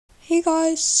Hey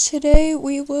guys, today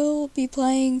we will be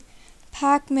playing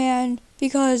Pac-Man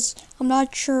because I'm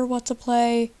not sure what to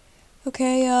play.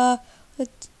 Okay,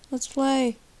 let's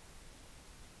play.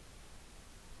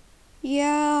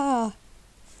 Yeah.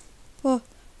 Oh,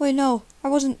 wait, no, I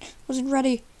wasn't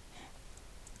ready.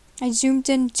 I zoomed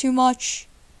in too much.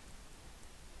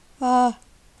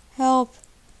 Help.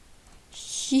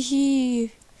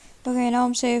 Hee. Okay, now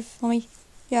I'm safe.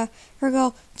 Yeah, here we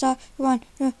go. Stop. Come on.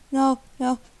 No.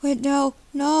 Wait, no.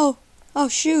 Oh,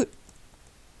 shoot.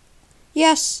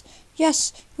 Yes.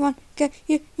 Come on. Okay.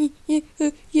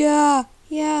 Yeah.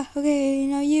 Okay.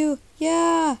 Now you.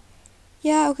 Yeah.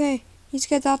 Okay. Let's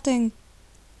get that thing.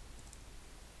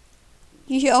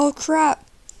 Yeah. Oh crap.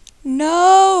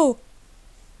 No.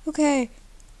 Okay.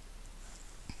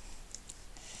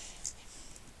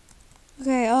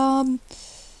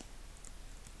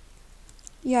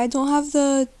 Yeah, I don't have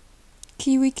the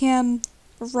Kiwi cam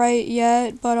right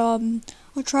yet, but I'll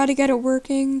try to get it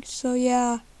working. So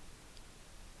yeah.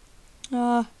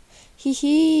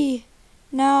 Hee.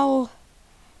 Now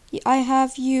I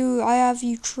have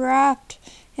you trapped,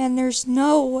 and there's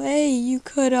no way you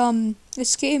could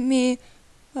escape me.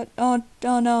 Oh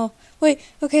no. Wait,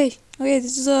 okay,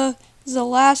 this is the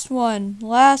last one.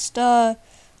 Last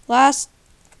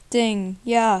thing.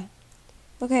 Yeah.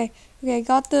 Okay,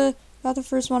 got the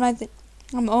first one. I think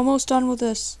I'm almost done with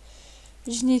this. I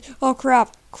just need. Oh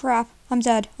crap! I'm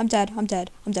dead.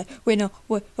 Wait, no.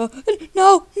 Wait.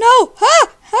 No!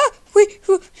 Wait.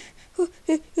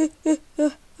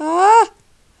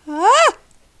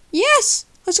 Yes.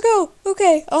 Let's go.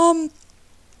 Okay.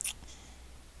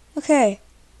 Okay.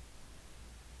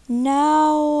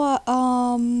 Now.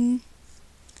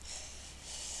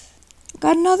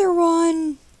 Got another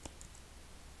one.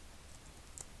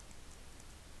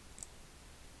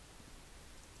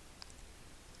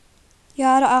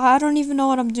 Yeah, I don't even know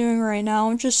what I'm doing right now.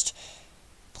 I'm just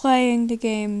playing the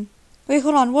game. Wait,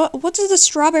 hold on. What does the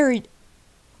strawberry?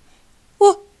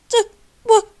 What?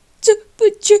 What?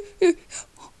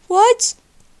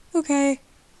 Okay.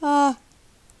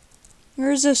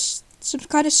 There's some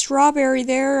kind of strawberry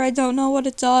there. I don't know what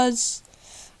it does.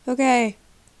 Okay.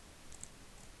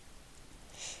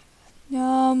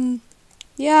 Yeah.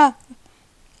 Yeah,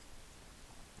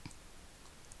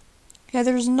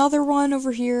 there's another one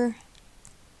over here.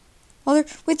 Oh,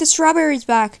 wait, the strawberry's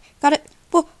back. Got it.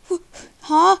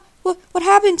 Huh? What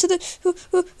happened to the...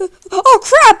 Oh,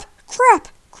 crap!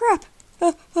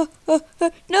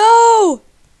 No!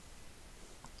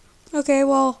 Okay,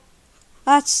 well,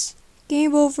 that's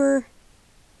game over.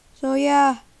 So,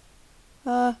 yeah.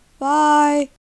 Bye.